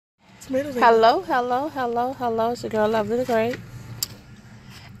tomatoes. Hello, hello, hello, hello. It's your girl, Lovely the Great.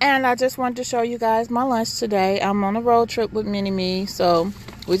 And I just wanted to show you guys my lunch today. I'm on a road trip with Mini-Me. So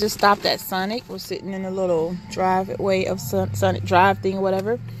we just stopped at Sonic. We're sitting in a little driveway of Sonic drive thing or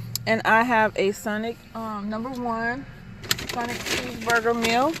whatever. And I have a Sonic #1 Sonic cheeseburger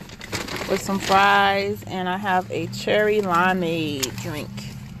meal with some fries. And I have a cherry limeade drink.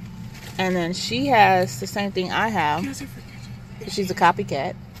 And then she has the same thing I have. She's a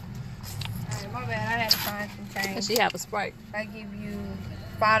copycat. My bad, I had to find some change. And she have a Sprite. I give you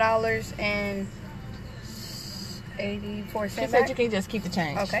 $5.84 She said you can just keep the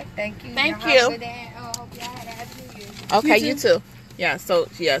change. Okay, thank you. Thank Y'all you. have a good day. Hope y'all had a happy New Year. Okay, you too. Yeah, so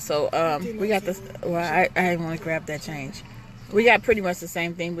we got this. Well, I didn't want to grab that change. We got pretty much the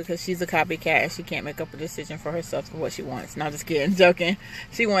same thing because she's a copycat and she can't make up a decision for herself for what she wants. No, just kidding, joking.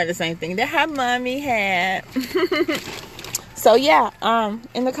 She wanted the same thing that her mommy had. So yeah,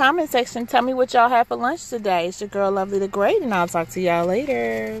 in the comment section, tell me what y'all had for lunch today. It's your girl, Lovely the Great, and I'll talk to y'all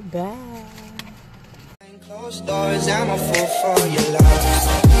later. Bye. Closed doors, I'm a fool for your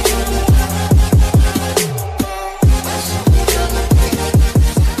love.